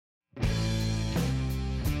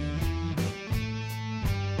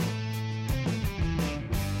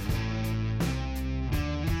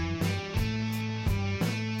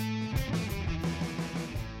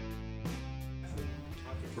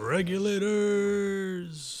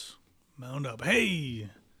Regulators, mount up. Hey,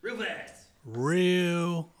 Real Vets.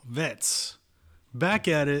 real vets. Back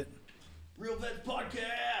at it. Real Vets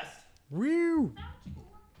Podcast. Real.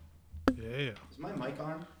 Yeah. Is my mic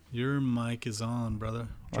on? Your mic is on, brother.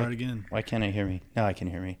 Try it again. Why can't I hear me? Now I can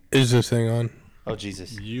hear me. Is this thing on? Oh,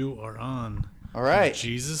 Jesus. You are on. All right.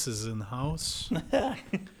 Jesus is in the house.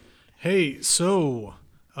 Hey, so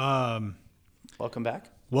Welcome back.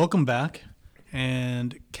 welcome back.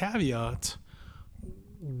 And caveat,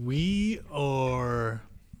 we are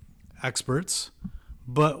experts,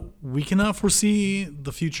 but we cannot foresee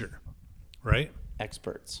the future, right?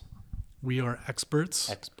 Experts. We are experts,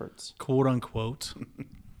 Experts. quote unquote.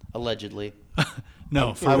 Allegedly.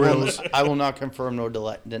 No, I for will, real. I will not confirm nor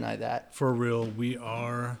deny that. For real, we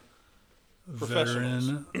are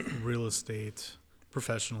veteran real estate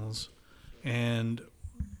professionals, and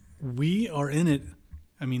we are in it.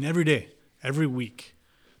 I mean, every day, every week.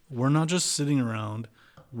 We're not just sitting around.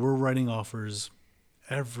 We're writing offers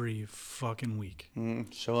every fucking week.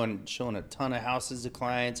 Showing a ton of houses to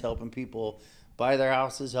clients, helping people buy their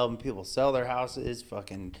houses, helping people sell their houses,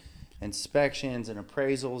 fucking inspections and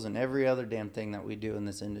appraisals and every other damn thing that we do in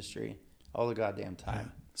this industry all the goddamn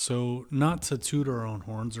time. So, not to toot our own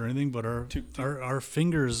horns or anything, but our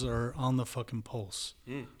fingers are on the fucking pulse,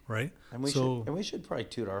 right? And we should probably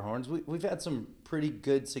toot our horns. We've had some pretty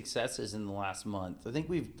good successes in the last month. I think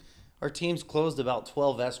our team's closed about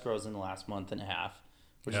 12 escrows in the last month and a half,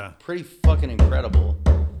 which is pretty fucking incredible,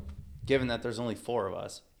 given that there's only 4 of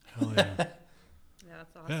us. Hell yeah. Yeah,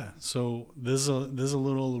 that's awesome. Yeah, so this is a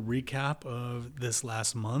little recap of this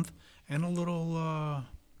last month and a little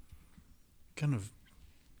kind of,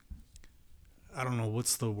 I don't know,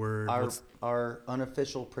 what's the word? Our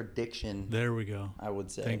unofficial prediction, There we go. I would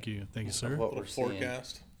say. Thank you, sir. Of what we're seeing.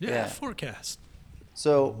 Forecast. Yeah, forecast.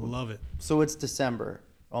 So Love it. it's December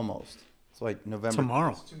almost. It's like November.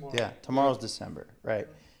 Tomorrow. Yeah, tomorrow's December, right?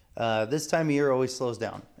 This time of year always slows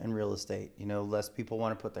down in real estate. You know, less people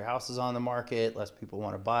want to put their houses on the market, less people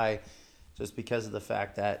want to buy, just because of the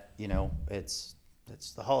fact that, you know, it's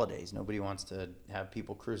the holidays. Nobody wants to have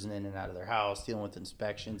people cruising in and out of their house, dealing with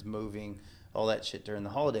inspections, moving, all that shit during the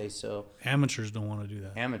holidays. So Amateurs don't want to do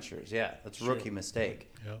that. amateurs, yeah, that's a rookie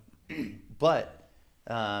mistake. Yep. But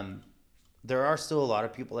there are still a lot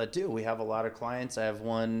of people that do. We have a lot of clients. I have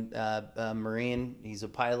one Marine. He's a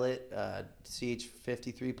pilot,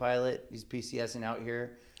 CH-53 pilot. He's PCSing out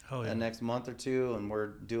here next month or two, and we're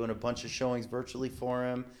doing a bunch of showings virtually for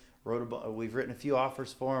him. We've written a few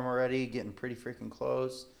offers for him already, getting pretty freaking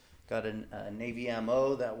close. Got a Navy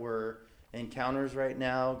MO that we're in counters right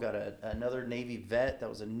now. Got another Navy vet that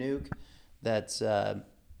was a nuke.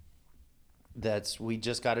 We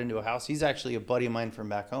just got into a house. He's actually a buddy of mine from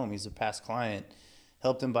back home. He's a past client.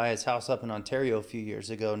 Helped him buy his house up in Ontario a few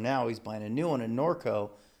years ago. Now he's buying a new one in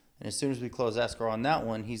Norco. And as soon as we close escrow on that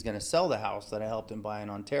one, he's going to sell the house that I helped him buy in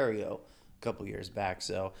Ontario a couple years back.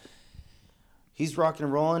 So he's rocking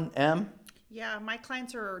and rolling. Yeah, my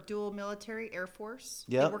clients are dual military, Air Force.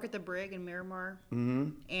 Yep. They work at the Brig in Miramar. Mm-hmm.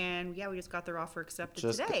 And yeah, we just got their offer accepted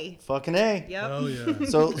today. Fucking A. Yep. Oh, yeah.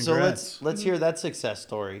 So Congrats. let's hear that success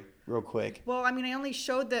story real quick. Well, I mean, I only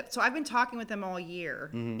showed that. So I've been talking with them all year,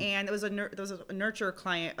 and it was there was a nurture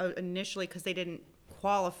client initially because they didn't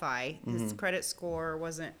qualify. His credit score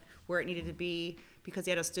wasn't where it needed to be because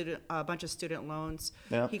he had a bunch of student loans.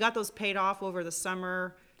 Yep. He got those paid off over the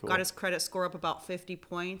summer. Cool. Got his credit score up about 50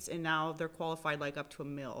 points, and now they're qualified like up to $1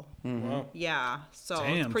 million. Wow. Yeah, so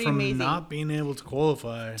Damn, it's pretty from amazing. not being able to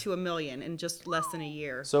qualify. To $1 million in just less than a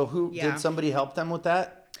year. So Yeah. did somebody help them with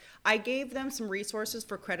that? I gave them some resources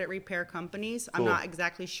for credit repair companies. Cool. I'm not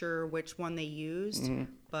exactly sure which one they used,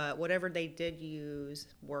 but whatever they did use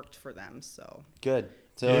worked for them. So Good.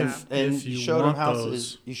 So If you you showed them want houses.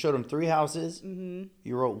 those. You showed them 3 houses. Mm-hmm.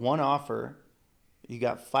 You wrote 1 offer. You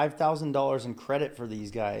got $5,000 in credit for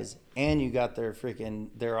these guys, and you got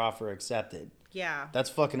their offer accepted. yeah, That's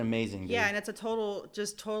fucking amazing, dude. yeah, and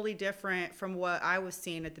it's totally different from what I was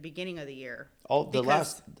seeing at the beginning of the year.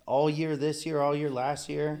 All year this year, all year last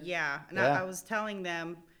year. Yeah, and Yeah. I was telling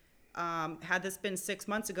them, had this been 6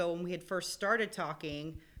 months ago when we had first started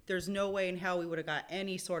talking, there's no way in hell we would have got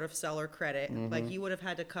any sort of seller credit. Like you would have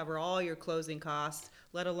had to cover all your closing costs,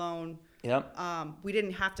 let alone. Yep. We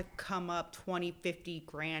didn't have to come up 20, 50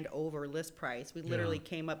 grand over list price. We literally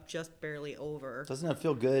came up just barely over. Doesn't that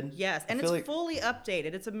feel good? Yes, and I it's feel like- fully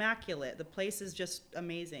updated. It's immaculate. The place is just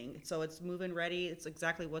amazing. So it's move-in ready. It's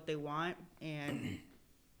exactly what they want, and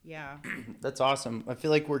yeah. That's awesome. I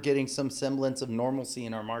feel like we're getting some semblance of normalcy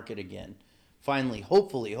in our market again. Finally,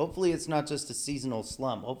 hopefully it's not just a seasonal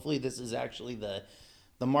slump. Hopefully this is actually the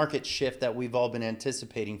the market shift that we've all been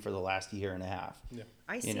anticipating for the last year and a half. Yeah.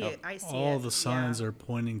 I see know, it. I see All it. the signs Yeah. are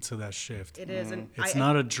pointing to that shift. It is, and It's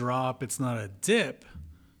not a drop. It's not a dip,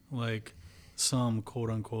 like some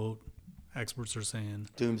quote unquote experts are saying.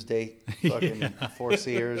 Doomsday fucking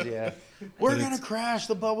foreseers, yeah. We're going to crash.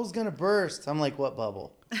 The bubble's going to burst. I'm like, what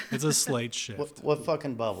bubble? It's a slight shift. What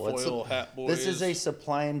fucking bubble? Foil hat boys. This is a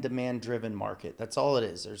supply and demand driven market. That's all it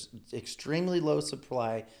is. There's extremely low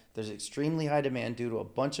supply. There's extremely high demand due to a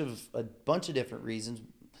bunch of different reasons.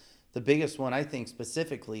 The biggest one, I think,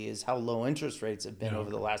 specifically, is how low interest rates have been over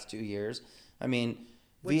the last 2 years. I mean,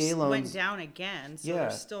 which VA loans went down again, so Yeah.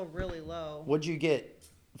 they're still really low. What'd you get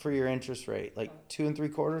for your interest rate? Like 2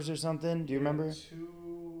 3/4 or something? Do you remember?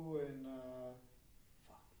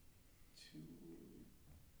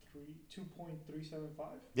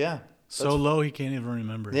 2.375. Yeah. So low he can't even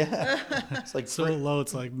remember. Yeah. It's like So low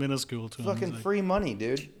it's like minuscule to him. fucking He's like, free money,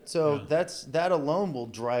 dude. So Yeah. that alone will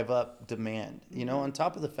drive up demand. You know, on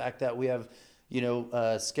top of the fact that we have,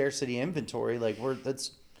 scarcity inventory, like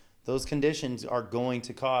those conditions are going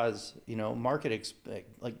to cause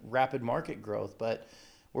rapid market growth. But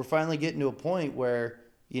we're finally getting to a point where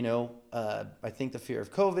I think the fear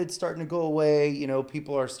of COVID's starting to go away.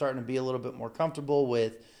 People are starting to be a little bit more comfortable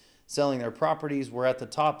with selling their properties. We're at the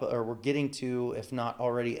top, or we're getting to, if not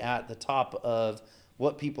already at the top of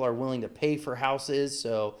what people are willing to pay for houses.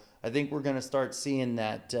 So I think we're going to start seeing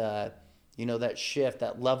that, that shift,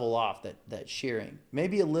 that level off, that shearing.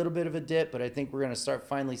 Maybe a little bit of a dip, but I think we're going to start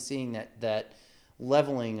finally seeing that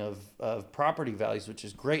leveling of property values, which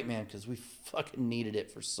is great, man, because we fucking needed it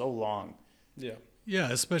for so long. Yeah. Yeah,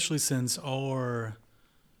 especially since our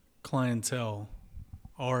clientele,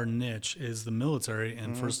 our niche is the military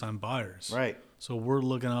and first-time buyers. Right. So we're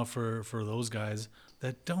looking out for those guys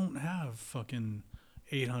that don't have fucking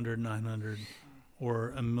 800, 900,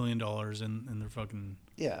 or $1 million in their fucking.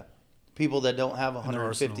 Yeah. People that don't have their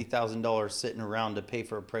arsenal. $150,000 sitting around to pay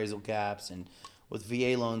for appraisal caps. And with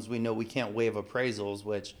VA loans, we know we can't waive appraisals,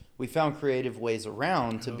 which we found creative ways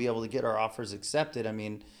around to be able to get our offers accepted. I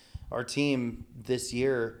mean, our team this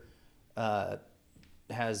year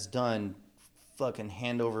has done fucking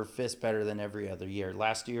hand over fist better than every other year.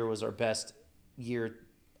 Last year was our best year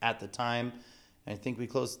at the time. I think we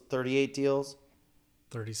closed 38 deals.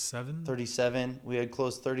 37? 37. We had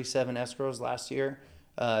closed 37 escrows last year.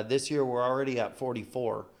 This year we're already at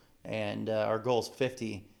 44, and our goal is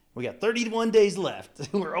 50. We got 31 days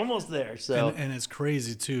left. We're almost there. So And it's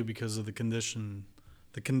crazy too because of the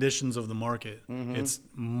conditions of the market. Mm-hmm. It's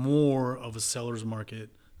more of a seller's market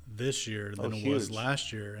this year than it was huge.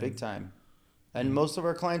 last year. big time. And most of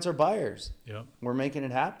our clients are buyers. Yep. We're making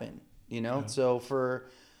it happen, So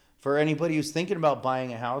for anybody who's thinking about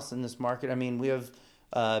buying a house in this market, I mean, we have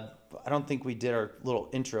I don't think we did our little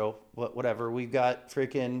intro, whatever. We've got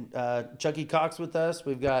freaking Chucky Cox with us.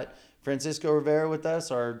 We've got Francisco Rivera with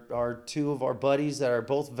us, our two of our buddies that are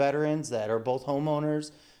both veterans, that are both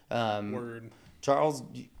homeowners. Word. Charles,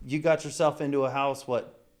 you got yourself into a house,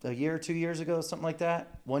 a year, 2 years ago, something like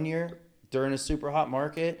that? 1 year? During a super hot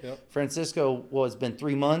market. Yep. Francisco has been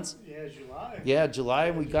 3 months. Yeah, July. Yeah, July.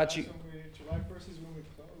 We got you. July 1st is when we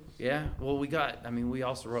close. Yeah, well, we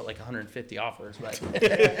also wrote like 150 offers, but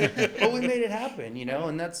but we made it happen,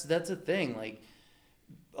 and that's a thing. Like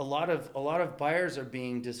a lot of buyers are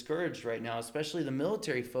being discouraged right now, especially the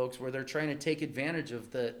military folks, where they're trying to take advantage of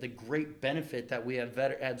the great benefit that we have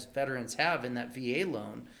as veterans have in that VA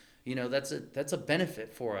loan. That's a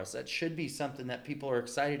benefit for us. That should be something that people are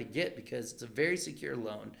excited to get because it's a very secure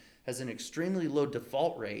loan, has an extremely low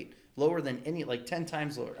default rate, lower than any, like 10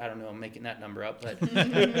 times lower. I don't know, I'm making that number up, but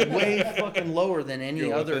way fucking lower than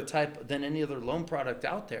any other loan product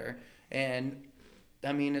out there. And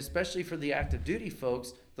I mean, especially for the active duty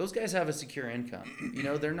folks, those guys have a secure income.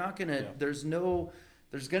 They're not gonna. There's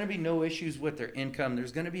gonna be no issues with their income.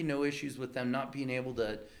 There's gonna be no issues with them not being able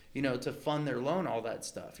to, to fund their loan, all that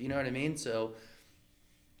stuff. You know what I mean? So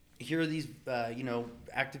here are these,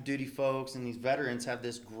 active duty folks and these veterans have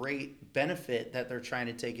this great benefit that they're trying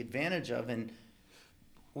to take advantage of. And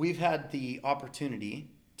we've had the opportunity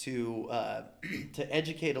to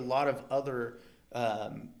educate a lot of other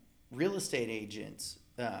real estate agents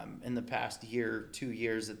in the past year, 2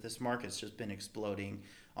 years that this market's just been exploding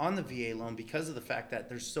on the VA loan because of the fact that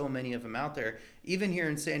there's so many of them out there. Even here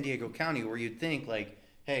in San Diego County, where you'd think like,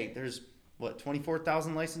 hey, there's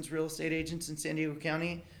 24,000 licensed real estate agents in San Diego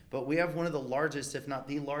County, but we have one of the largest, if not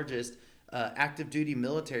the largest, active duty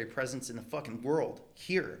military presence in the fucking world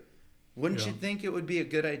here. Wouldn't you think it would be a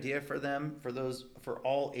good idea for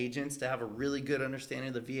all agents to have a really good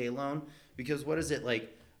understanding of the VA loan? Because what is it,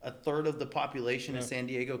 like a third of the population of San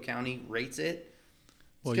Diego County rates it?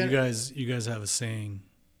 Well, kinda- you guys have a saying,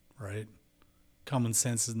 right? Common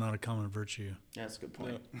sense is not a common virtue. Yeah, that's a good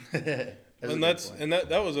point. That's a good point. And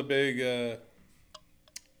that was a big,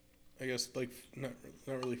 I guess, like not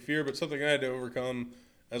really fear, but something I had to overcome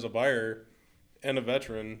as a buyer and a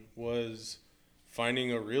veteran was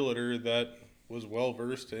finding a realtor that was well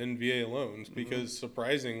versed in VA loans, because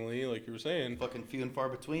surprisingly, like you were saying, Fucking few and far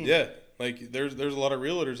between. yeah, like there's a lot of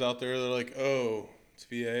realtors out there that are like, oh, it's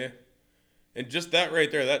VA, and just that right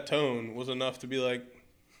there, that tone was enough to be like,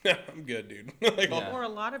 yeah, I'm good, dude. Like, Yeah. Or a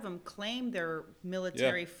lot of them claim they're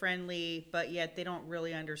military friendly, but yet they don't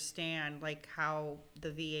really understand like how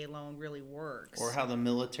the VA loan really works. Or how the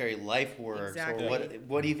military life works, Exactly. or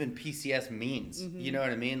what even PCS means. You know what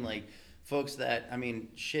I mean? Like folks that, I mean,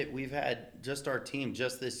 shit, we've had just our team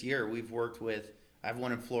just this year. We've worked with. I have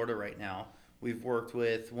one in Florida right now. We've worked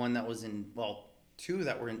with one that was in, well, two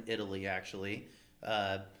that were in Italy actually.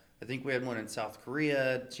 I think we had one in South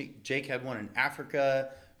Korea. Jake had one in Africa.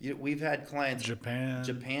 We've had clients.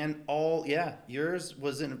 Japan, all, yeah. Yours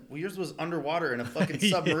was underwater in a fucking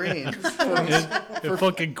submarine For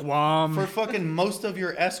fucking Guam. for fucking most of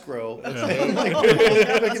your escrow. Like,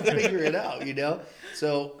 fucking figure it out, you know.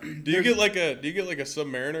 So do you get like a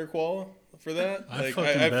Submariner qual for that? I Like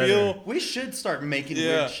fucking I better. feel we should start making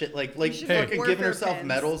Yeah. weird shit like should fucking make giving warfare ourselves pens.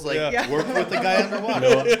 medals, like Yeah. work with the guy underwater,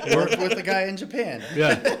 work with the guy in Japan.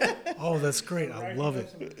 Yeah. Oh, that's great. I love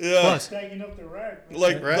it. yeah. Plus, Stacking up the rack.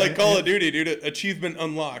 Like Right. like Call of Duty, dude. Achievement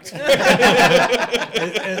unlocked.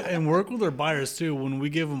 and work with our buyers too. When we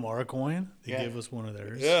give them our coin, they Yeah. give us one of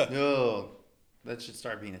theirs. Yeah. No, that should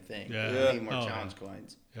start being a thing. Yeah. We Yeah. need more Oh, challenge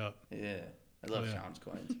coins. Yep. Yeah, I love yeah. challenge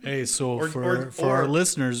coins. Hey, so Or- for or- our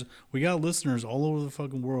listeners, we got listeners all over the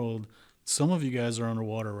fucking world. Some of you guys are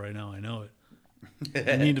underwater right now. I know it.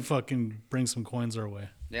 We need to fucking bring some coins our way.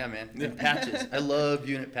 Yeah, man. And patches. I love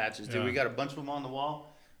unit patches, dude. Yeah. We got a bunch of them on the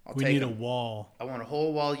wall. I'll We take need a them. wall. I want a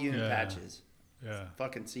whole wall unit Yeah. patches. Yeah.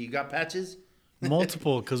 Fucking, so you got patches?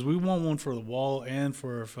 Multiple, because we want one for the wall and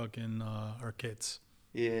for our fucking our kits.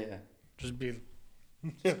 Yeah. Just be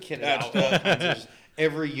Kit it out. All kinds of just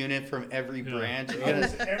every unit from every branch. You're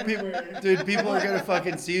It's gonna, everywhere. dude, people are gonna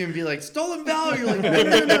fucking see you and be like, stolen value. You're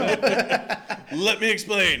like, no. Let me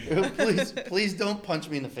explain. Please don't punch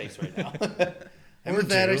me in the face right now. And Or with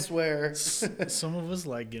that, I do. swear. some of us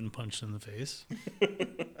like getting punched in the face.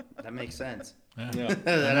 That makes sense. Yeah. Yeah. That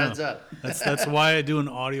know. adds up. That's why I do an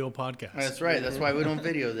audio podcast. That's right. That's why we don't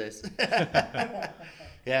video this.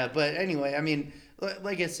 Yeah, but anyway, I mean,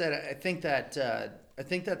 like I said, I think that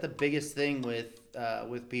the biggest thing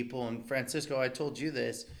with people, and Francisco, I told you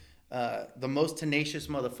this, the most tenacious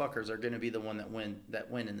motherfuckers are going to be the one that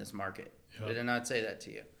win in this market. Yep. Did I not say that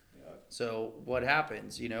to you? So what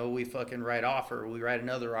happens? You know, we fucking write offer, we write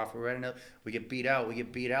another offer, we get beat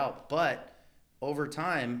out, but over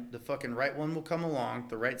time, the fucking right one will come along,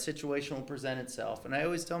 the right situation will present itself. And I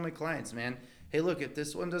always tell my clients, man, hey, look, if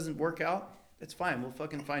this one doesn't work out, it's fine. We'll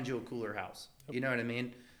fucking find you a cooler house. You know what I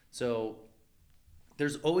mean? So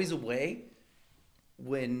there's always a way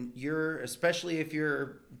when especially if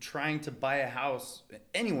you're trying to buy a house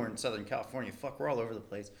anywhere in Southern California, fuck, we're all over the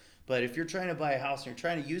place. But if you're trying to buy a house and you're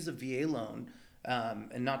trying to use a VA loan,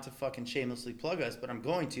 and not to fucking shamelessly plug us, but I'm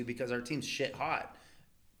going to because our team's shit hot.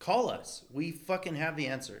 Call us. We fucking have the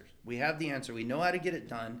answer. We have the answer. We know how to get it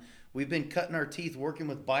done. We've been cutting our teeth working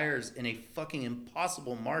with buyers in a fucking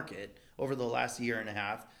impossible market over the last year and a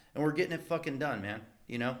half, and we're getting it fucking done, man.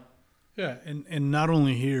 You know? Yeah, and not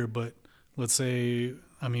only here, but let's say,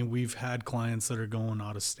 I mean, we've had clients that are going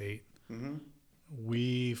out of state. Mm-hmm.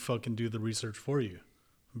 We fucking do the research for you.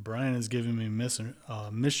 Brian is giving me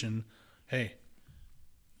a mission. Hey,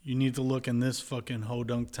 you need to look in this fucking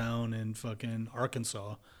hodunk town in fucking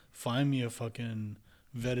Arkansas. Find me a fucking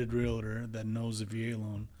vetted realtor that knows the VA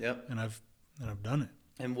loan. Yep. And I've done it.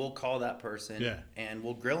 And we'll call that person. Yeah. And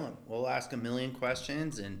we'll grill them. We'll ask a million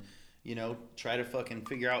questions and, you know, try to fucking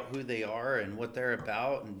figure out who they are and what they're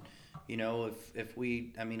about. And, you know,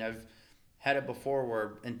 I've had it before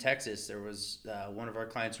where in Texas there was one of our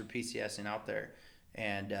clients were PCSing out there,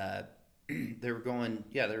 and they were going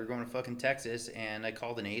to fucking Texas, and I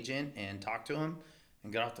called an agent and talked to him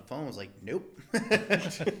and got off the phone, was like, nope.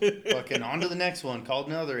 Fucking on to the next one, called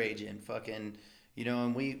another agent, fucking, you know.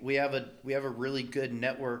 And we have a really good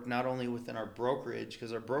network, not only within our brokerage,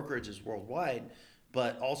 because our brokerage is worldwide,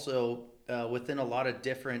 but also within a lot of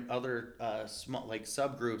different other small, like,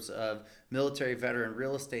 subgroups of military veteran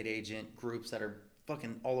real estate agent groups that are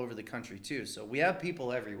fucking all over the country too. So we have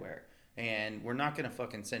people everywhere, and we're not gonna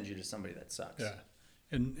fucking send you to somebody that sucks. Yeah.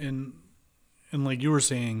 And like you were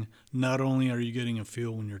saying, not only are you getting a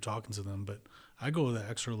feel when you're talking to them, but I go the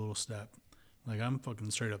extra little step. Like I'm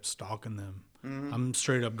fucking straight up stalking them. I'm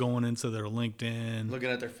straight up going into their LinkedIn.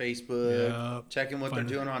 Looking at their Facebook, Yeah. checking what Find-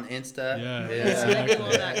 they're doing on Insta. Yeah, I exactly. do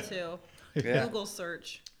all that too. Yeah. Google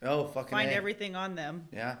search, Oh, fucking find A. everything on them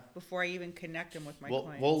Yeah. before I even connect them with my We'll,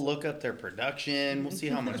 clients. we'll look up their production. We'll see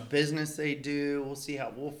how much business they do.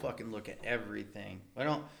 We'll fucking look at everything.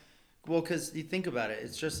 Because you think about it,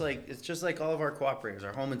 it's just like all of our cooperators,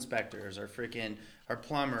 our home inspectors, our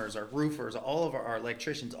plumbers, our roofers, all of our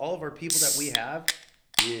electricians, all of our people that we have.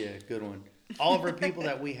 Yeah, good one. All of our people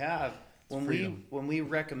that we have, when we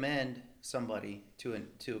recommend somebody to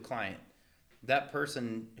a client, that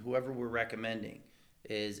person, whoever we're recommending,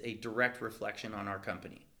 is a direct reflection on our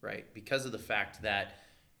company, right? Because of the fact that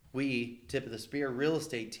we, Tip of the Spear real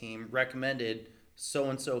estate team, recommended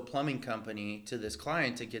so-and-so plumbing company to this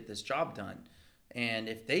client to get this job done. And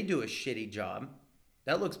if they do a shitty job,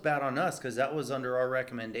 that looks bad on us because that was under our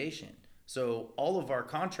recommendation. So all of our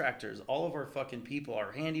contractors, all of our fucking people,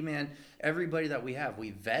 our handyman, everybody that we have,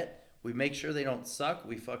 we vet, we make sure they don't suck,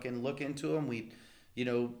 we fucking look into them, we,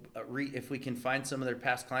 if we can find some of their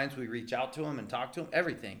past clients, we reach out to them and talk to them,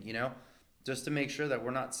 everything, just to make sure that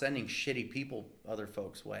we're not sending shitty people other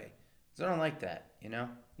folks' way. Because I don't like that, Yeah.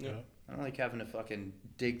 I don't like having to fucking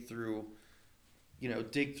dig through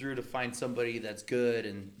to find somebody that's good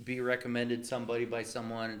and be recommended somebody by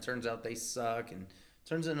someone and turns out they suck and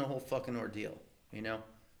turns into a whole fucking ordeal, And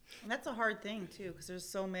that's a hard thing too, because there's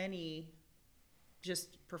so many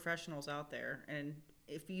just professionals out there, and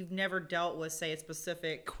if you've never dealt with, say, a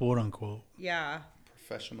specific, Quote unquote.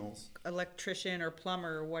 Professionals. electrician or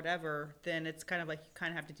plumber or whatever, then it's kind of like you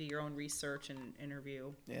kind of have to do your own research and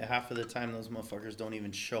interview. Yeah, half of the time those motherfuckers don't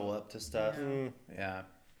even show up to stuff. Yeah. Yeah,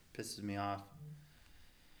 pisses me off.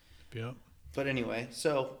 Yep. But anyway,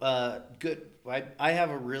 so good. I have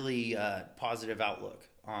a really positive outlook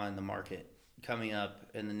on the market coming up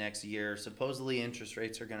in the next year. Supposedly interest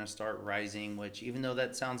rates are going to start rising, which even though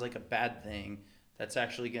that sounds like a bad thing, that's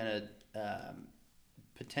actually going to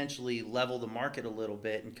potentially level the market a little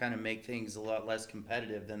bit and kind of make things a lot less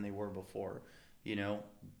competitive than they were before.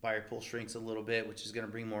 Buyer pool shrinks a little bit, which is going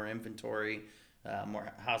to bring more inventory.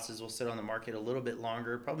 More houses will sit on the market a little bit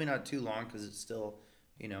longer, probably not too long because it's still,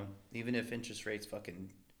 even if interest rates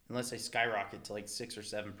unless they skyrocket to like 6 or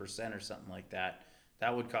 7% or something like that,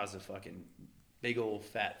 that would cause a fucking big old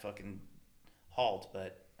fat fucking halt,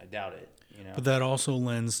 but I doubt it, But that also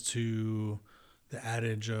lends to the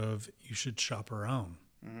adage of you should shop around,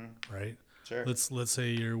 right? Sure. Let's say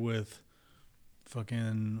you're with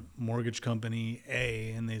fucking mortgage company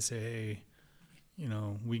A and they say, hey,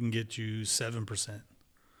 we can get you 7%.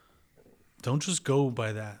 Don't just go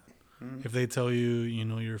by that. If they tell you,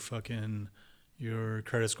 your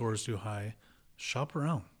credit score is too high, shop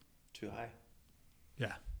around. Too high.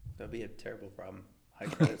 Yeah. That'd be a terrible problem. High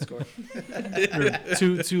credit score.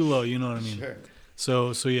 Or too low, you know what I mean? Sure.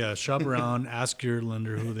 So yeah, shop around, ask your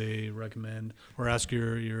lender who they recommend, or ask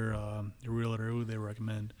your realtor who they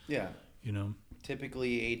recommend. Yeah. You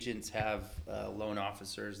Typically, agents have loan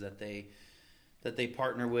officers that they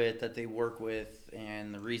partner with, that they work with,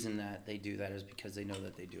 and the reason that they do that is because they know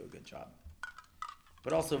that they do a good job.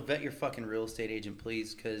 But also vet your fucking real estate agent,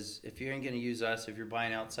 please, because if you ain't going to use us, if you're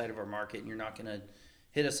buying outside of our market and you're not going to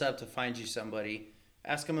hit us up to find you somebody,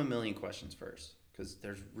 ask them a million questions first, because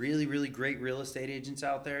there's really, really great real estate agents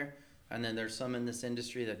out there, and then there's some in this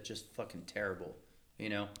industry that just fucking terrible,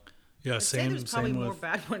 Yeah, I'd say same there's probably more with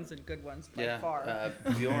bad ones than good ones by Yeah. far.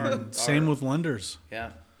 Bjorn. same with lenders.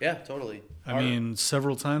 Yeah, totally. I mean,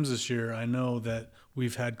 several times this year, I know that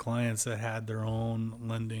we've had clients that had their own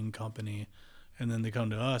lending company, and then they come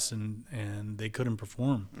to us and they couldn't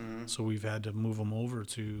perform, so we've had to move them over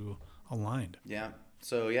to Aligned. Yeah.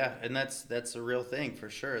 So yeah, and that's a real thing for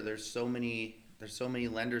sure. There's so many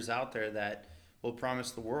lenders out there that will promise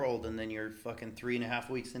the world, and then you're fucking 3.5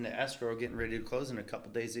 weeks into escrow, getting ready to close in a couple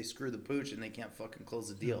days. They screw the pooch and they can't fucking close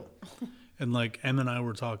the deal. And like Em and I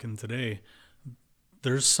were talking today,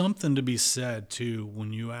 there's something to be said too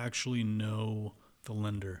when you actually know the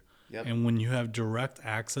lender. Yep. And when you have direct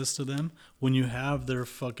access to them, when you have their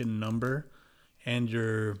fucking number and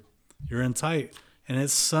you're in tight and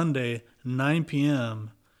it's Sunday, 9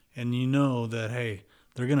 p.m. and you know that, hey,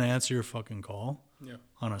 they're going to answer your fucking call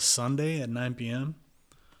on a Sunday at 9 p.m.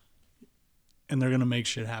 and they're going to make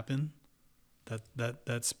shit happen.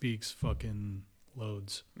 That speaks fucking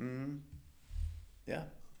loads. Yeah.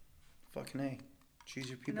 Fucking A. Choose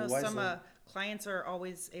your I people know wisely. some clients are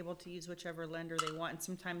always able to use whichever lender they want, and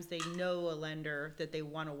sometimes they know a lender that they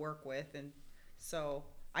want to work with, and so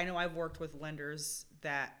I know I've worked with lenders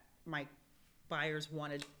that my buyers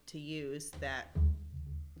wanted to use that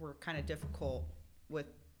were kind of difficult with,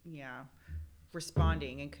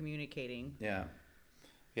 responding and communicating. Yeah.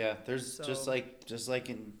 Yeah, there's just So- like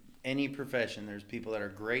in any profession, there's people that are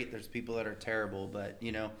great, there's people that are terrible, but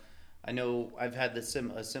I know I've had a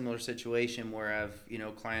similar situation where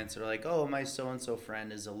I've, clients that are like, "Oh, my so and so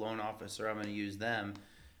friend is a loan officer, I'm going to use them."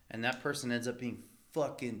 And that person ends up being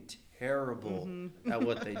fucking terrible at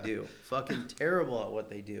what they do. Fucking terrible at what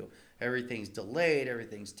they do. Everything's delayed,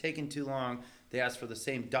 everything's taking too long. They ask for the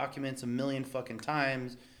same documents a million fucking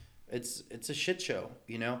times. It's a shit show,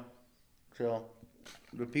 So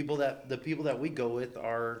the people that we go with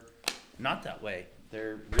are not that way.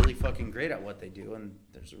 They're really fucking great at what they do, and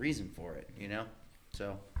there's a reason for it,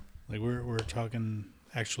 So Like we're talking.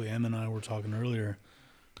 Actually, Em and I were talking earlier.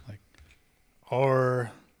 Like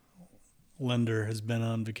our lender has been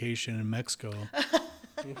on vacation in Mexico,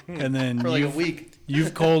 and then for like a you've, week.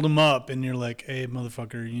 you've called him up, and you're like, "Hey,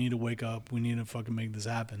 motherfucker, you need to wake up. We need to fucking make this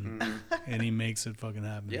happen." And he makes it fucking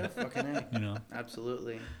happen. Yeah, fucking A.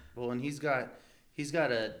 Absolutely. Well, and he's got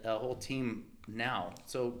a whole team now.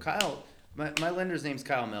 So Kyle, my lender's name's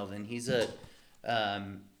Kyle Melvin. He's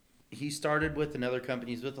he started with another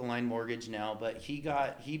company. He's with Align Mortgage now, but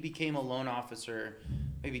he became a loan officer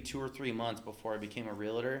maybe 2 or 3 months before I became a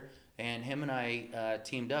realtor. And him and I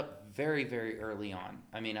teamed up very, very early on.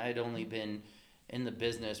 I mean, I had only been in the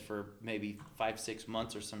business for maybe 5-6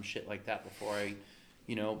 months or some shit like that before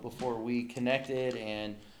we connected.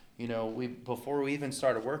 And before we even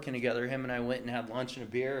started working together, him and I went and had lunch and a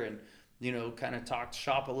beer and kind of talked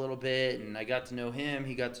shop a little bit. And I got to know him,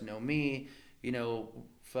 he got to know me.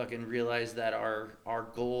 Fucking realized that our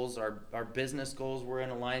goals, our business goals were in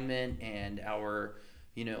alignment, and our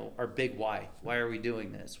big why. Why are we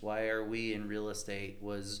doing this? Why are we in real estate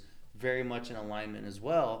was very much in alignment as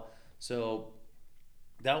well. So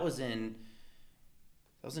that was in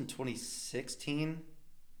 2016,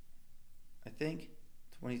 I think.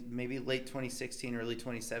 Maybe late 2016, early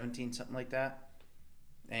 2017, something like that.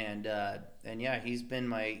 And yeah, he's been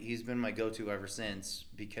my go-to ever since,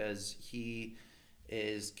 because he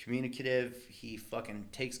is communicative. He fucking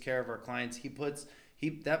takes care of our clients.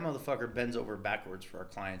 That motherfucker bends over backwards for our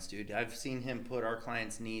clients, dude. I've seen him put our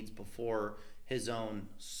clients' needs before his own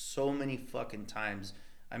so many fucking times.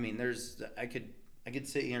 I mean, I could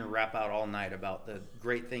sit here and rap out all night about the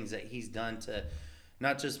great things that he's done to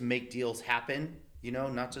not just make deals happen,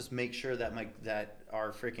 not just make sure that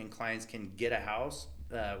our freaking clients can get a house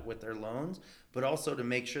with their loans, but also to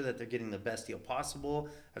make sure that they're getting the best deal possible.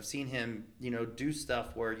 I've seen him, do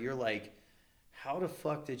stuff where you're like, how the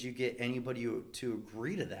fuck did you get anybody to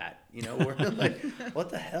agree to that? We're like, what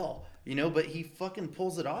the hell? But he fucking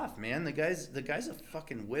pulls it off, man. The guy's a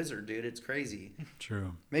fucking wizard, dude. It's crazy.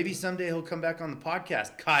 True. Maybe someday he'll come back on the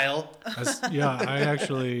podcast, Kyle. I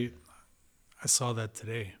saw that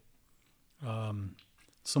today.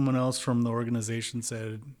 Someone else from the organization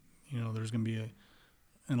said, there's going to be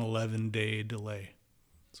an 11-day delay.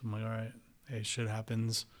 So I'm like, all right, hey, shit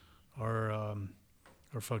happens. Our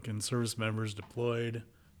fucking service members deployed,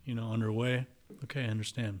 underway. Okay, I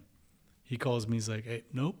understand. He calls me. He's like, hey,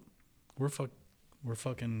 nope, we're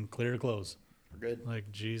fucking clear to close. We're good.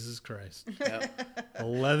 Like, Jesus Christ. Yeah.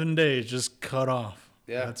 11 days just cut off.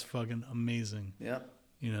 Yeah. That's fucking amazing. Yeah.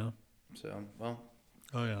 So, well,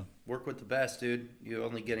 Oh, yeah. work with the best, dude. You're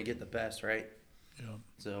only gonna get the best, right? Yeah.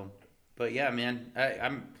 So, but yeah, man,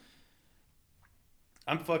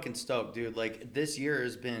 I'm fucking stoked, dude. Like, this year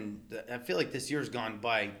has been, I feel like this year's gone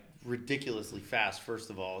by ridiculously fast. First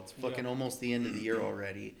of all, it's fucking almost the end of the year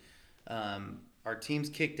already. Our team's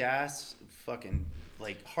kicked ass, fucking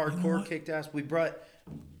like hardcore kicked ass. We brought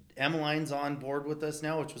Emmeline's on board with us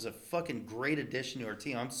now, which was a fucking great addition to our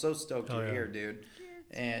team. I'm so stoked you're here, dude.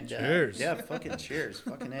 And Cheers. yeah, fucking cheers,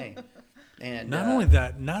 fucking A. And Not only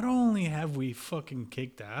that, not only have we fucking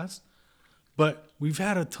kicked ass, but we've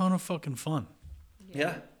had a ton of fucking fun.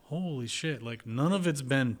 yeah, Holy shit. Like, none of it's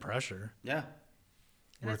been pressure. yeah,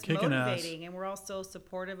 And We're that's kicking ass. motivating, and we're also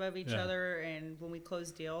supportive of each Yeah. other. And when we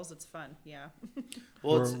close deals, it's fun. Yeah.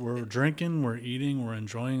 well, We're drinking, we're eating, we're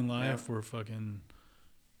enjoying life. We're fucking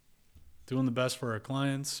doing the best for our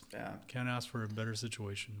clients. yeah. Can't ask for a better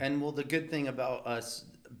situation. And well, the good thing about us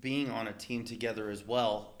being on a team together as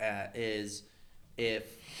well is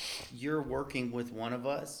if you're working with one of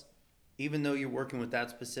us, even though you're working with that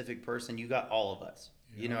specific person, you got all of us.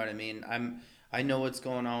 You know what I mean? I know what's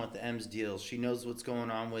going on with the M's deals. She knows what's going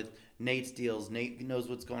on with Nate's deals. Nate knows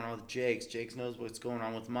what's going on with Jake's. Jake knows what's going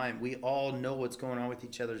on with mine. We all know what's going on with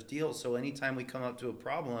each other's deals. So anytime we come up to a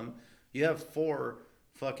problem, you have 4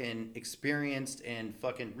 fucking experienced and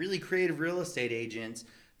fucking really creative real estate agents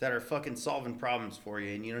that are fucking solving problems for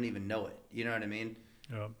you, and you don't even know it. You know what I mean?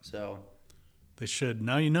 Yeah. So They should.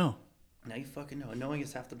 Now you know. Now you fucking know. Knowing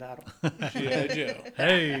is half the battle. G.I. Joe.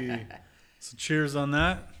 Hey, so cheers on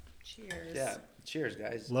that. Cheers. Yeah. Cheers,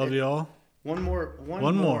 guys. Love y'all. One more.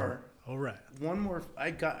 One more. All right. One more.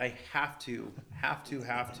 I have to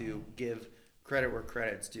give credit where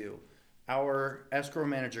credit's due. Our escrow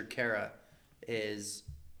manager, Kara, is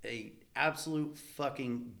a absolute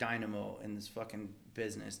fucking dynamo in this fucking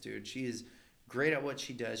business, dude. She is great at what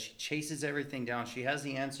she does. She chases everything down. She has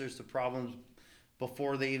the answers to problems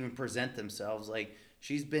before they even present themselves. Like,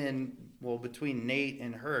 she's been, well, between Nate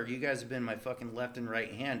and her, you guys have been my fucking left and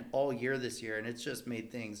right hand all year this year, and it's just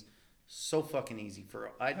made things so fucking easy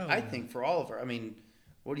for, I think, for all of her. I mean,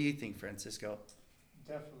 what do you think, Francisco?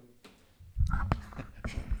 Definitely.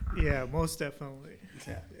 Yeah, most definitely.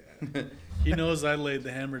 Yeah. He knows I laid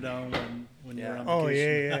the hammer down when you were on Oh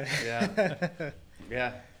vacation.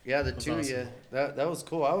 Yeah. Yeah, the two of awesome. you. That was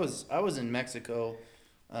cool. I was in Mexico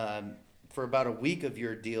for about a week of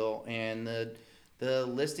your deal, and the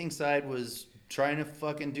listing side was trying to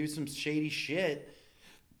fucking do some shady shit.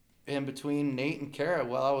 And between Nate and Kara,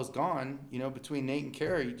 while I was gone, between Nate and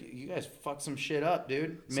Kara, you guys fucked some shit up,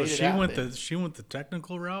 dude. So Made it she went the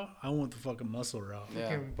technical route. I went the fucking muscle route. Yeah.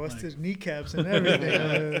 Fucking busted kneecaps and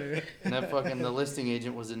everything. And that fucking the listing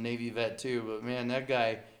agent was a Navy vet too. But man, that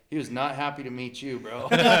guy, he was not happy to meet you, bro.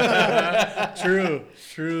 True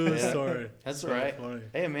Yeah. story. That's So all right. funny.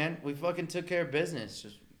 Hey man, we fucking took care of business.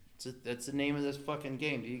 That's the name of this fucking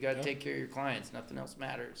game. You gotta take care of your clients. Nothing else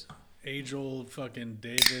matters. Age old fucking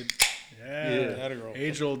David. Yeah. Atta girl.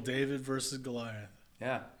 Age old David versus Goliath.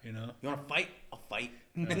 Yeah. You know. You want to fight? I'll fight.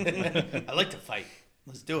 I like to fight.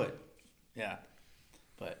 Let's do it. Yeah.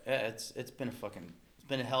 But yeah, it's been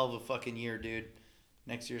a hell of a fucking year, dude.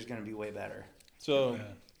 Next year's gonna be way better. So Yeah.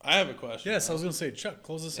 I have a question. Yes, I was gonna say, Chuck,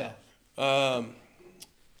 close this Yeah. out.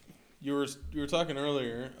 You were talking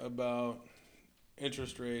earlier about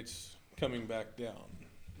interest rates coming back down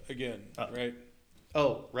again, right?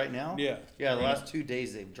 Oh, right now? Yeah. Yeah, the Right last 2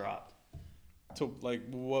 days they've dropped. So, like,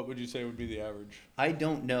 what would you say would be the average? I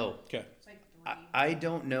don't know. Okay. I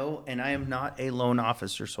don't know, and I am not a loan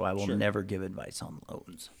officer, so I will Sure. never give advice on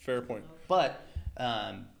loans. Fair point. But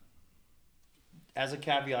as a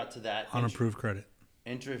caveat to that, Unapproved credit.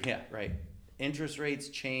 interest rates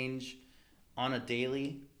change on a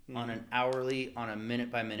daily, on an hourly, on a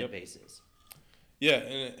minute-by-minute Yep. basis. Yeah,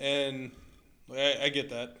 and I get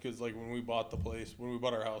that because, like, when we bought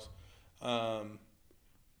our house,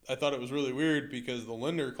 I thought it was really weird because the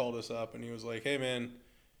lender called us up and he was like, "Hey, man,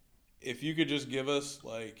 if you could just give us,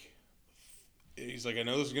 like," he's like, "I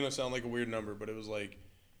know this is gonna sound like a weird number, but it was like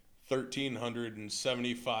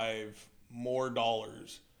 $1,375 more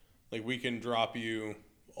dollars. Like, we can drop you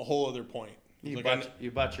a whole other point." He's You, like,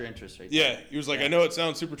 you bought your interest rate. yeah, he was like, Yeah. "I know it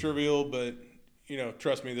sounds super trivial, but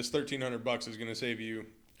trust me, this $1,300 is gonna save you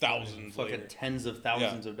thousands Fucking later." tens of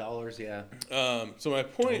thousands of dollars, yeah. So my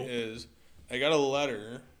point is, I got a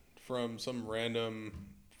letter from some random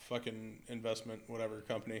fucking investment whatever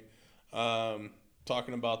company,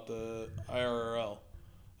 talking about the IRRL.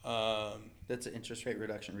 That's an interest rate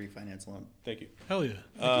reduction refinance loan. Thank you. Hell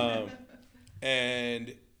yeah.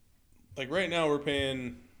 And like right now we're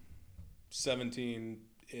paying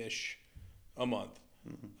 17-ish a month.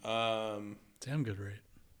 Damn good rate.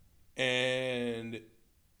 And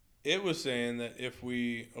it was saying that if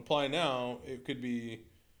we apply now, it could be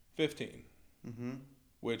 15,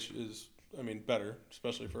 which is, I mean, better,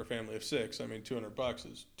 especially for a family of 6. I mean, $200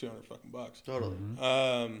 is $200 fucking bucks. Totally.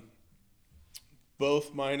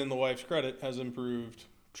 Both mine and the wife's credit has improved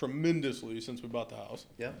tremendously since we bought the house.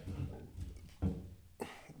 Yeah.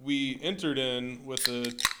 We entered in with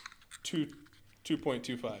a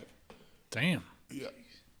 2.25. Damn. Yeah.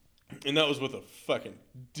 And that was with a fucking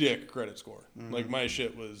dick credit score. Like, my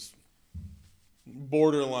shit was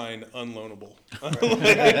borderline unloanable.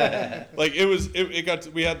 Like it got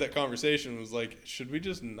we had that conversation. It was like, should we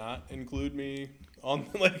just not include me on,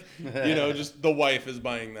 like, just the wife is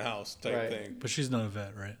buying the house type Right. thing. But she's not a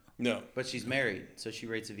vet, right? No. But she's married, so she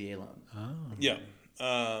rates a VA loan. Oh. Yeah.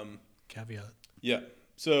 Caveat. Yeah.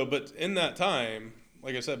 So, but in that time,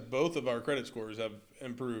 like I said, both of our credit scores have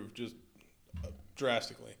improved just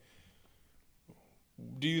drastically.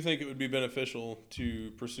 Do you think it would be beneficial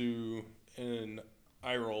to pursue an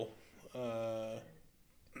IROL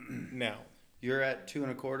now? You're at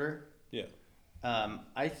 2.25. Yeah.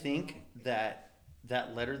 I think that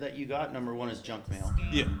letter that you got, number one, is junk mail.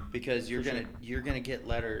 Yeah. Because you're gonna get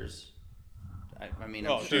letters. I mean,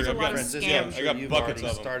 Oh, I'm dude, sure, I've There's a lot of Francisco, scams. I'm I sure got you've buckets already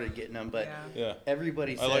of 'em. started getting them, but Yeah. Yeah.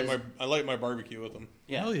 everybody says I like my barbecue with them.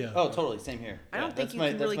 yeah. Hell yeah. Oh, totally, same here. I Yeah, don't think that's you my-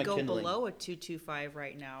 can that's really my go kindling. below a 225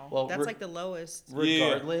 right now. Well, That's like the lowest.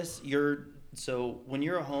 Regardless, So when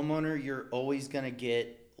you're a homeowner, you're always going to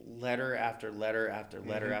get letter after letter after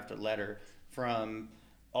letter after letter from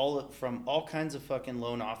all kinds of fucking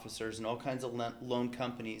loan officers and all kinds of loan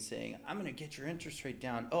companies saying, I'm going to get your interest rate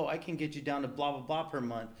down. Oh, I can get you down to blah, blah, blah per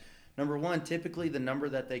month. Number one, typically the number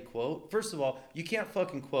that they quote, first of all, you can't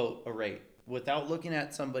fucking quote a rate without looking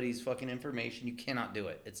at somebody's fucking information. You cannot do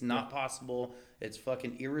it. It's not possible. It's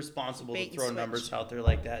fucking irresponsible Bait to and throw switch. numbers out there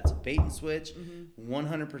like that. It's a bait and switch.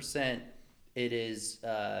 100%. It is,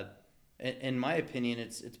 in my opinion,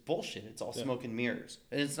 it's bullshit. It's all smoke and mirrors.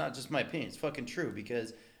 And it's not just my opinion. It's fucking true,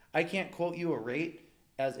 because I can't quote you a rate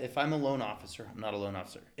as if I'm a loan officer. I'm not a loan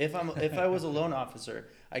officer. If I was a loan officer,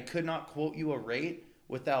 I could not quote you a rate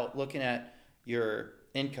without looking at your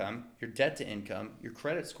income, your debt to income, your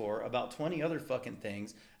credit score, about 20 other fucking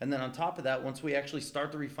things. And then on top of that, once we actually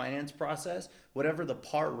start the refinance process, whatever the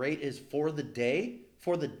par rate is for the day,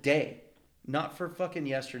 not for fucking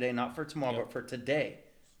yesterday, not for tomorrow, but for today,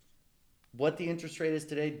 what the interest rate is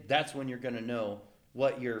today, that's when you're going to know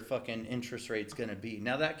what your fucking interest rate's going to be.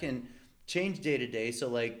 Now that can change day to day. So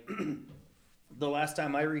like the last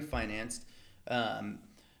time I refinanced,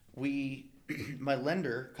 my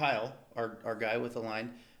lender, Kyle, our guy with the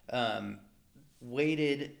line,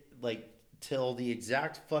 waited like till the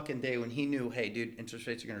exact fucking day when he knew, hey dude, interest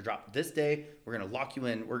rates are going to drop this day. We're going to lock you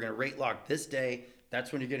in. We're going to rate lock this day.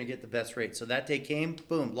 That's when you're going to get the best rate. So that day came,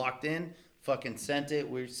 boom, locked in, fucking sent it.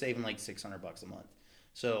 We're saving like $600 a month.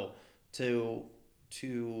 So to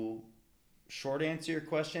short answer your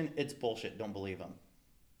question, it's bullshit. Don't believe them.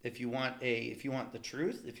 If you want the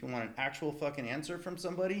truth, if you want an actual fucking answer from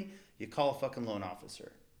somebody, you call a fucking loan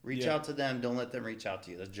officer. Reach out to them. Don't let them reach out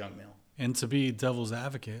to you. That's junk mail. And to be devil's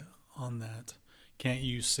advocate on that, can't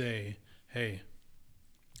you say, hey,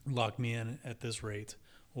 lock me in at this rate?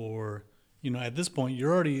 Or, at this point,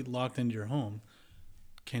 you're already locked into your home.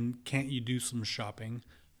 Can't you do some shopping?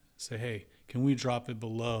 Say, hey, can we drop it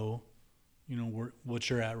below, what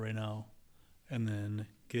you're at right now? And then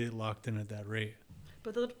get it locked in at that rate.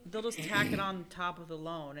 But they'll just tack it on top of the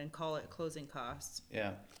loan and call it closing costs.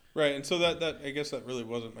 Yeah. Right, and so that I guess that really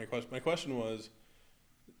wasn't my question. My question was,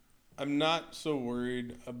 I'm not so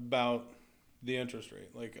worried about the interest rate.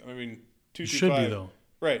 Like, I mean, 225. You should be though.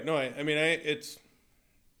 Right. No,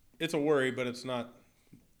 it's a worry, but it's not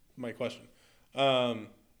my question.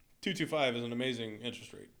 225 is an amazing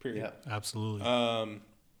interest rate. Period. Yeah. Absolutely.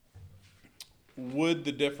 Would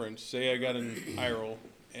the difference, say I got an IRL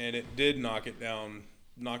and it did knock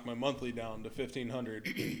my monthly down to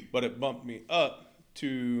 $1,500, but it bumped me up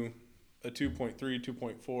to a 2.3,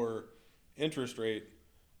 2.4 interest rate,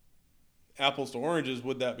 apples to oranges,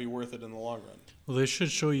 would that be worth it in the long run? Well, they should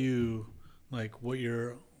show you like what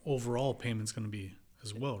your overall payment's going to be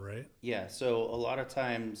as well, right? Yeah. So a lot of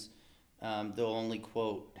times they'll only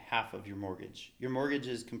quote half of your mortgage. Your mortgage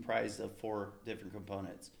is comprised of 4 different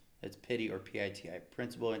components. It's PITI or PITI,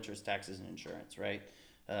 principal, interest, taxes, and insurance, right?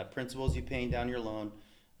 Principal is you paying down your loan.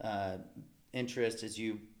 Interest is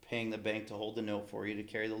you paying the bank to hold the note for you, to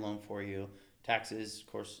carry the loan for you. Taxes,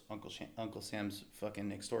 of course, Uncle Sam's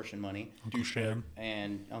fucking extortion money. Uncle Sham.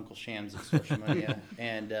 And Uncle Sham's extortion money,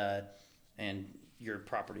 yeah. And your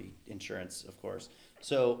property insurance, of course.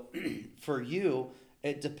 So for you,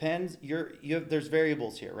 it depends. There's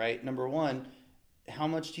variables here, right? Number one, how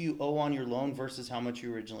much do you owe on your loan versus how much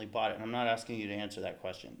you originally bought it? And I'm not asking you to answer that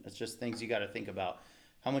question. It's just things you got to think about.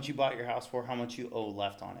 How much you bought your house for, how much you owe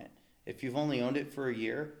left on it. If you've only owned it for a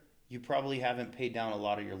year, you probably haven't paid down a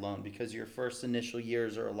lot of your loan, because your first initial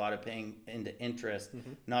years are a lot of paying into interest,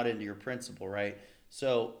 not into your principal, right?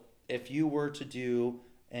 So if you were to do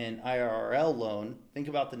an IRL loan, think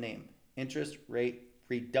about the name, interest rate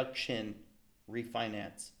reduction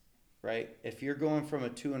refinance, right? If you're going from a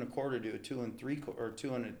 2.25 to a 2 and 3 or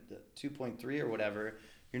 2 and a 2.3 or whatever,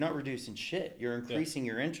 you're not reducing shit. You're increasing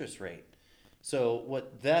your interest rate. So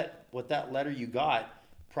what that letter you got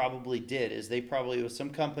probably did is it was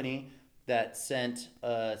some company that sent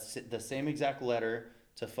the same exact letter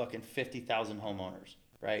to fucking 50,000 homeowners,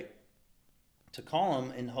 right? To call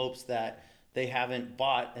them in hopes that they haven't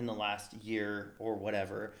bought in the last year or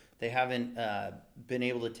whatever. They haven't been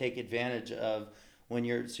able to take advantage of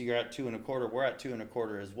you're at 2.25, we're at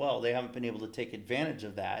 2.25 as well. They haven't been able to take advantage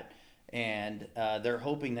of that. And they're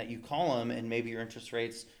hoping that you call them and maybe your interest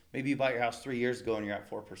rates, maybe you bought your house 3 years ago and you're at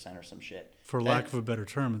 4% or some shit. For lack of a better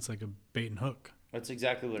term, it's like a bait and hook. That's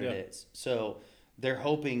exactly what it is. So they're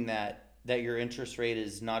hoping that your interest rate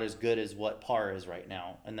is not as good as what par is right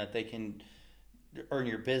now, and that they can earn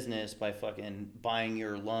your business by fucking buying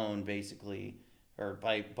your loan basically, or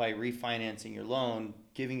by refinancing your loan,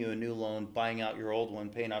 giving you a new loan, buying out your old one,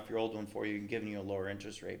 paying off your old one for you, and giving you a lower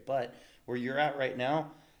interest rate. But Where you're at right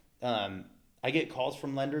now, I get calls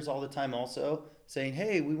from lenders all the time also saying,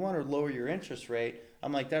 hey, we want to lower your interest rate.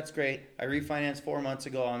 I'm like, that's great. I refinanced 4 months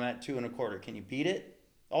ago. I'm at 2.25. Can you beat it?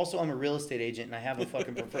 Also, I'm a real estate agent and I have a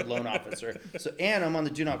fucking preferred loan officer. So, and I'm on the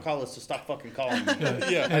do not call list, so stop fucking calling me.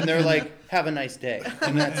 Yeah. And they're like, have a nice day.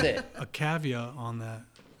 And that's it. A caveat on that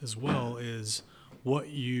as well is what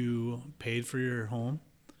you paid for your home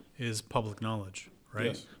is public knowledge, right?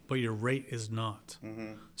 Yes. But your rate is not.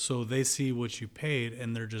 So they see what you paid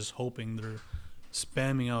and they're just hoping, they're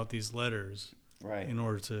spamming out these letters Right. in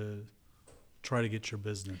order to try to get your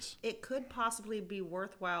business. It could possibly be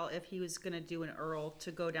worthwhile if he was going to do an EARL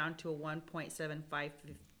to go down to a 1.75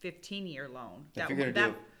 15-year loan. If you're going to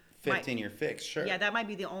do a 15-year fix, sure. Yeah, that might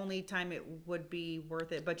be the only time it would be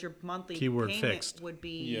worth it. But your monthly Keyword payment fixed. would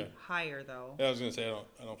be Yeah. higher, though. I was gonna say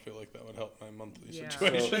I don't feel like that would help my monthly Yeah,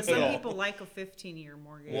 situation but at some all. people like a 15-year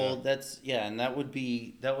mortgage. Well, and that would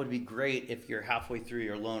be great if you're halfway through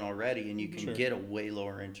your loan already and you can Sure. get a way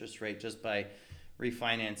lower interest rate just by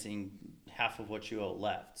refinancing half of what you owe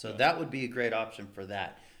left. So that would be a great option for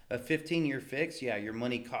that. A 15-year fix, yeah, your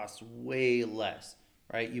money costs way less,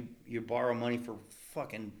 right? You borrow money for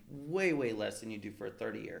fucking way less than you do for a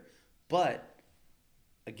 30-year. But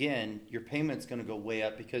again, your payment's going to go way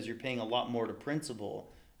up because you're paying a lot more to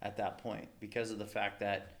principal at that point because of the fact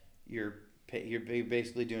that you're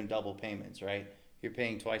basically doing double payments, right? You're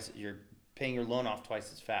paying your loan off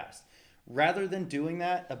twice as fast. Rather than doing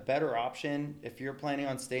that, a better option if you're planning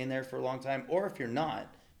on staying there for a long time, or if you're not,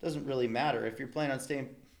 doesn't really matter. If you're planning on staying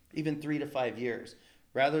even 3 to 5 years,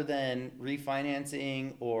 rather than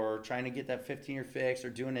refinancing or trying to get that 15-year fix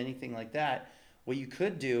or doing anything like that, what you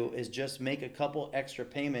could do is just make a couple extra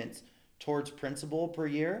payments towards principal per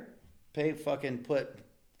year. Put $5,000,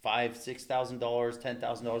 $6,000,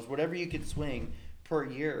 $10,000, whatever you could swing per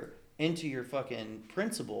year into your fucking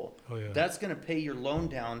principal. Oh, yeah. That's gonna pay your loan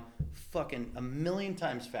down fucking a million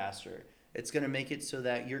times faster. It's gonna make it so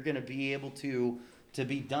that you're gonna be able to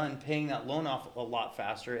be done paying that loan off a lot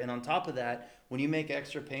faster. And on top of that, when you make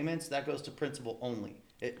extra payments, that goes to principal only.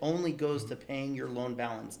 It only goes to paying your loan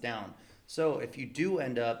balance down. So if you do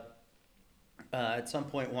end up at some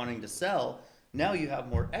point wanting to sell, now you have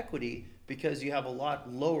more equity because you have a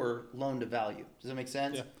lot lower loan to value. Does that make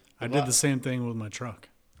sense? Yeah. I did the same thing with my truck.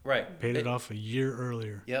 Right. Paid it off a year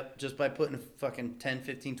earlier. Yep, just by putting fucking 10,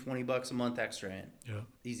 15, 20 bucks a month extra in. Yeah.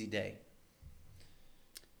 Easy day.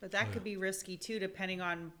 But that could be risky too, depending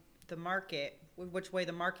on the market, which way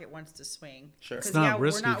the market wants to swing. Sure. Because It's not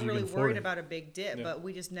risky we're not if you can really afford worried it. about a big dip, Yeah. but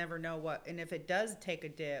we just never know what. And if it does take a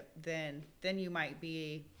dip, then you might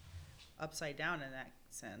be upside down in that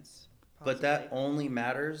sense. But that possibly. only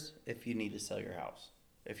matters if you need to sell your house.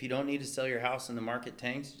 If you don't need to sell your house and the market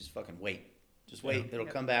tanks, just fucking wait. Just wait. It'll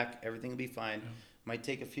Yep. come back. Everything will be fine. Might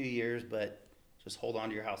take a few years, but just hold on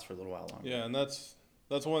to your house for a little while longer. Yeah, and that's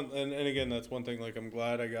one, and again, that's one thing. Like, I'm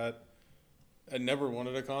glad I never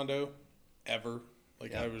wanted a condo, ever.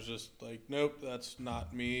 Like, Yeah. I was just like, nope, that's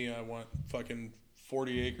not me. I want fucking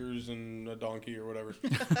 40 acres and a donkey or whatever.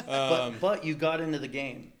 But you got into the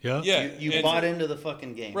game. Yeah. Yeah, You and- bought into the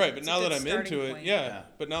fucking game. Right, but It's now a that good I'm starting into it, point. Yeah.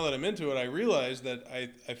 but now that I'm into it, I realize that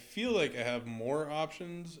I feel like I have more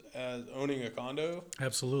options as owning a condo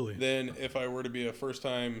Absolutely. than if I were to be a first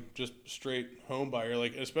time just straight home buyer,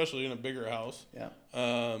 like especially in a bigger house. Yeah.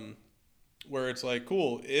 Where it's like,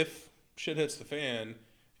 cool, if shit hits the fan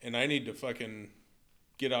and I need to fucking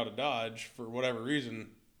get out of Dodge for whatever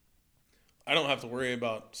reason, I don't have to worry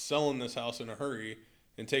about selling this house in a hurry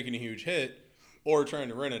and taking a huge hit or trying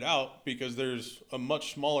to rent it out, because there's a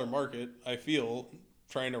much smaller market, I feel,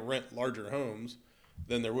 trying to rent larger homes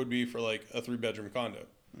than there would be for like a 3-bedroom condo.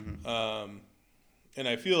 And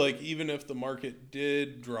I feel like even if the market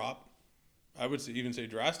did drop, I would even say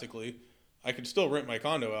drastically, I could still rent my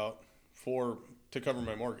condo out to cover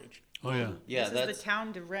my mortgage. Oh yeah. Yeah, this that's is the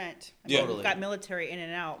town to rent. I Yeah. mean, Totally. we've got military in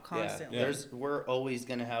and out constantly. Yeah. we're always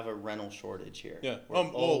gonna have a rental shortage here. Yeah. We're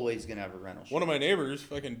always gonna have a rental shortage. One of my neighbors,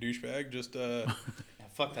 fucking douchebag, just Yeah,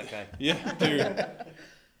 fuck that guy. yeah, dude,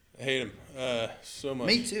 I hate him so much.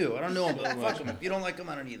 Me too. I don't know him, but fuck him. If you don't like him,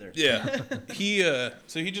 I don't either. Yeah,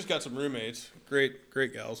 so he just got some roommates, great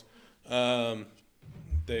gals.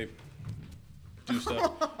 They do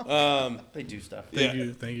stuff. They do stuff. Yeah.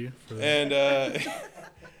 Thank you for that.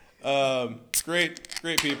 And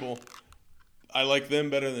great people. I like them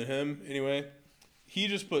better than him anyway. He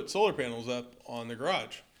just put solar panels up on the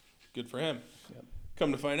garage. Good for him. Yep.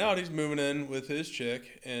 Come to find out, he's moving in with his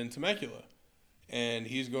chick in Temecula, and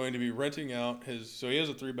he's going to be renting out so he has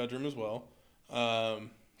a 3-bedroom as well.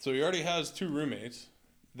 So he already has 2 roommates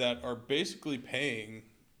that are basically paying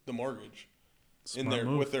the mortgage Smart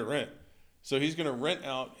move. with their rent. So he's going to rent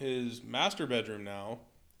out his master bedroom now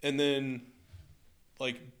and then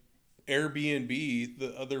like Airbnb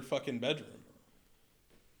the other fucking bedroom.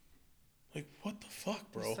 Like, what the fuck,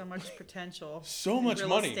 bro? There's so much potential. So in much real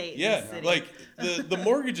money. estate in Yeah, this city. like the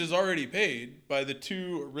mortgage is already paid by the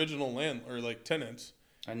two original tenants.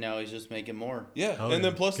 And now he's just making more. Yeah, Oh, and yeah.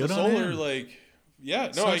 then plus Good the on solar, him. like, yeah,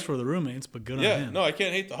 no, Sucks for the roommates, but good on him. no, I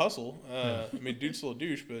can't hate the hustle. I mean, dude's still a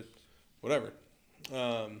douche, but whatever.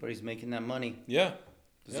 But he's making that money. Yeah,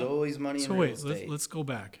 There's Yeah. always money So in real wait, estate. let's go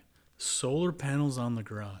back. Solar panels on the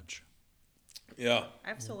garage. yeah. I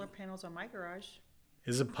have solar panels on my garage.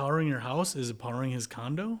 Is it powering your house? Is it powering his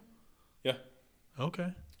condo? Yeah.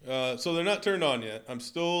 Okay. So they're not turned on yet. I'm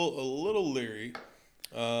still a little leery.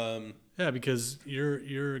 Yeah, because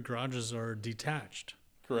your garages are detached.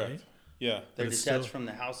 Correct. Right? Yeah. They're it's detached still- from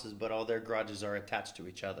the houses, but all their garages are attached to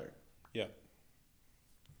each other. Yeah.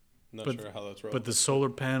 Not But- sure how that's relevant. But the solar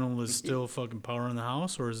panel is still fucking powering the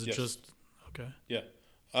house, or is it Yes. just okay? Yeah.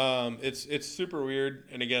 It's super weird.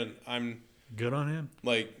 And again, I'm Good on him.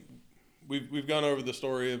 like, we've gone over the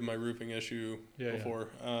story of my roofing issue Yeah, yeah. before.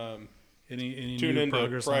 Any Tune new into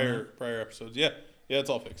progress on prior episodes. Yeah. Yeah, it's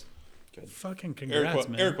all fixed. that? Fucking congrats,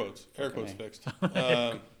 man. Air quotes fixed.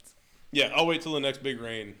 Yeah, I'll wait till the next big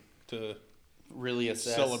rain to Really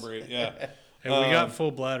assess. celebrate. Yeah. Hey, we got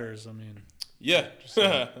full bladders. I mean, Yeah.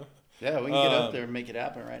 Yeah, we can get up there and make it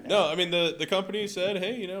happen right now. No, I mean the company said,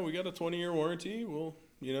 hey, we got a 20-year warranty. We'll,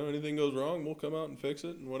 anything goes wrong, we'll come out and fix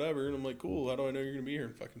it and whatever. And I'm like, cool. How do I know you're gonna be here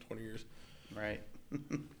in fucking 20 years? Right.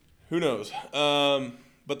 Who knows?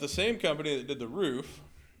 But the same company that did the roof,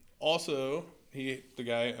 also the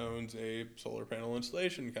guy owns a solar panel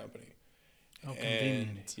installation company. oh, And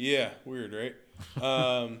convenient. yeah, weird, right?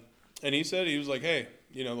 And he said, he was like, hey,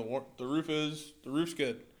 the roof's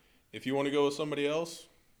good. If you want to go with somebody else,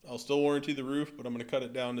 I'll still warranty the roof, but I'm going to cut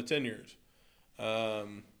it down to 10 years.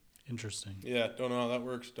 Interesting. Yeah, don't know how that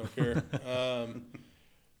works. Don't care.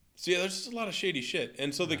 So yeah, there's just a lot of shady shit.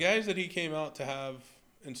 And so the guys that he came out to have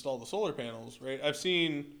install the solar panels, right?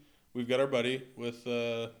 We've got our buddy with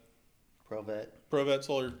Provet. ProVet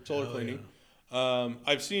solar Hell cleaning.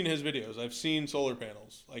 I've seen his videos. I've seen solar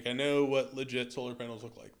panels. Like, I know what legit solar panels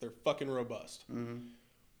look like. They're fucking robust. Mm-hmm.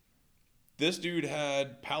 This dude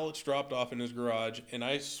had pallets dropped off in his garage, and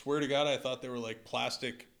I swear to God, I thought they were like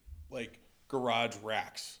plastic, like garage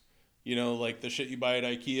racks. Like the shit you buy at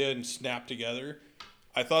IKEA and snap together.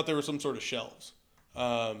 I thought there were some sort of shelves.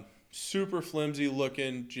 Super flimsy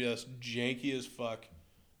looking, just janky as fuck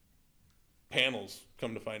panels,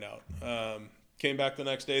 come to find out. Came back the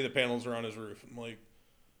next day, the panels are on his roof. I'm like,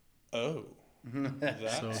 oh,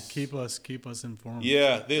 that's... So keep us informed.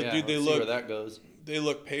 Yeah, Let's see where look that goes. they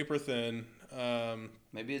look paper thin.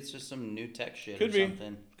 Maybe it's just some new tech shit Could or be.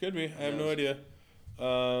 something. Could be. I have no knows? idea.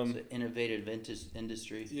 It's an innovative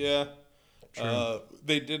industry. Yeah. True.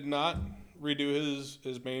 They did not redo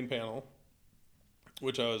his main panel,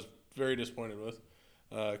 which I was very disappointed with,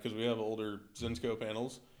 because we have older Zinsco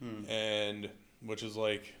panels, and which is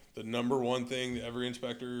like the number one thing that every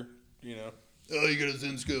inspector, oh, you got a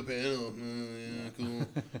Zinsco panel. Yeah,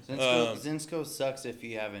 cool. Zinsco sucks if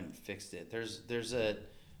you haven't fixed it. There's a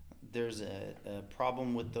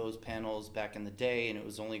problem with those panels back in the day, and it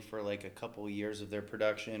was only for like a couple years of their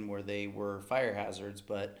production where they were fire hazards,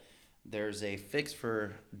 but there's a fix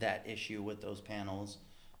for that issue with those panels.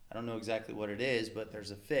 I don't know exactly what it is, but there's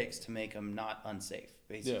a fix to make them not unsafe,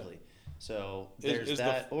 basically. So there's is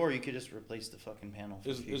that, or you could just replace the fucking panel for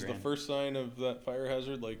a few Is the grand. first sign of that fire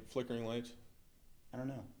hazard like flickering lights? I don't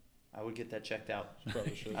know. I would get that checked out.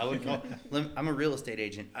 Probably should. I would call. I'm a real estate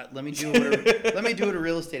agent. Let me do what a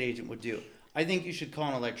real estate agent would do. I think you should call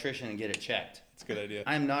an electrician and get it checked. It's a good idea.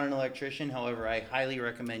 I'm not an electrician, however, I highly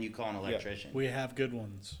recommend you call an electrician. We have good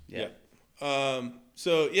ones. Yeah.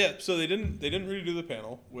 So they didn't redo the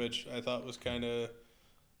panel, which I thought was kind of,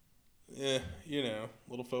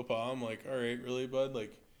 little faux pas. I'm like, all right, really, bud?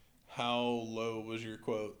 Like, how low was your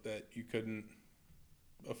quote that you couldn't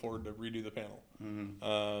afford to redo the panel?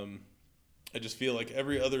 Mm-hmm. I just feel like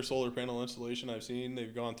every other solar panel installation I've seen,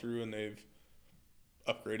 they've gone through and they've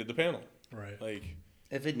upgraded the panel. Right. Like,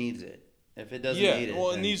 If it needs it. If it doesn't yeah, need it. well,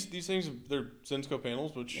 then- and these things, they're Zinsco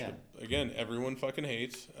panels, which Yeah. again, everyone fucking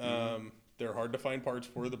hates. They're hard to find parts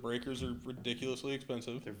for. The breakers are ridiculously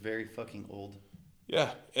expensive. they're very fucking old.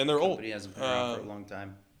 Yeah, and they're old. Company hasn't been around for a long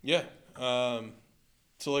time. Yeah.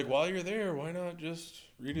 So like while you're there, why not just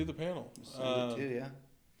redo the panel? Too, yeah.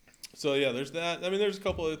 So yeah, there's that. I mean, there's a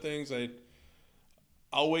couple other things.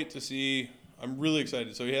 I'll wait to see. I'm really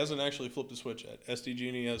excited. So he hasn't actually flipped the switch yet.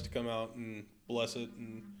 SDG&E has to come out and bless it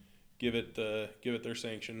and give it their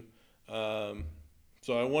sanction.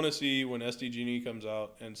 So I want to see when SDG&E comes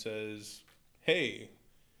out and says, "Hey,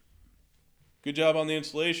 good job on the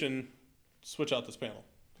installation. Switch out this panel,"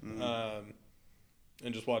 and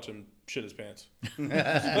just watch him shit his pants.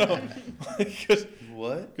 Because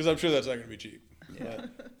What? I'm sure that's not going to be cheap. Yeah.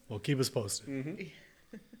 Well, keep us posted. Mm-hmm.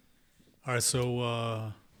 All right,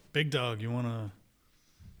 so Big Dog, you want to?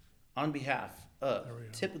 On behalf of There we go.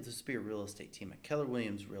 Tip of the Spear Real Estate Team at Keller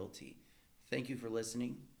Williams Realty, thank you for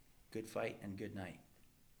listening. Good fight and good night.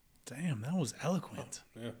 Damn, that was eloquent.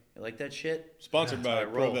 Yeah. You like that shit? Sponsored by That's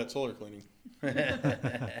how I roll. ProVet Solar Cleaning.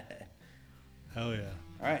 Hell yeah.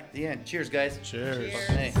 All right, the end. Cheers, guys. Cheers. Cheers.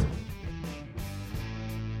 Hey.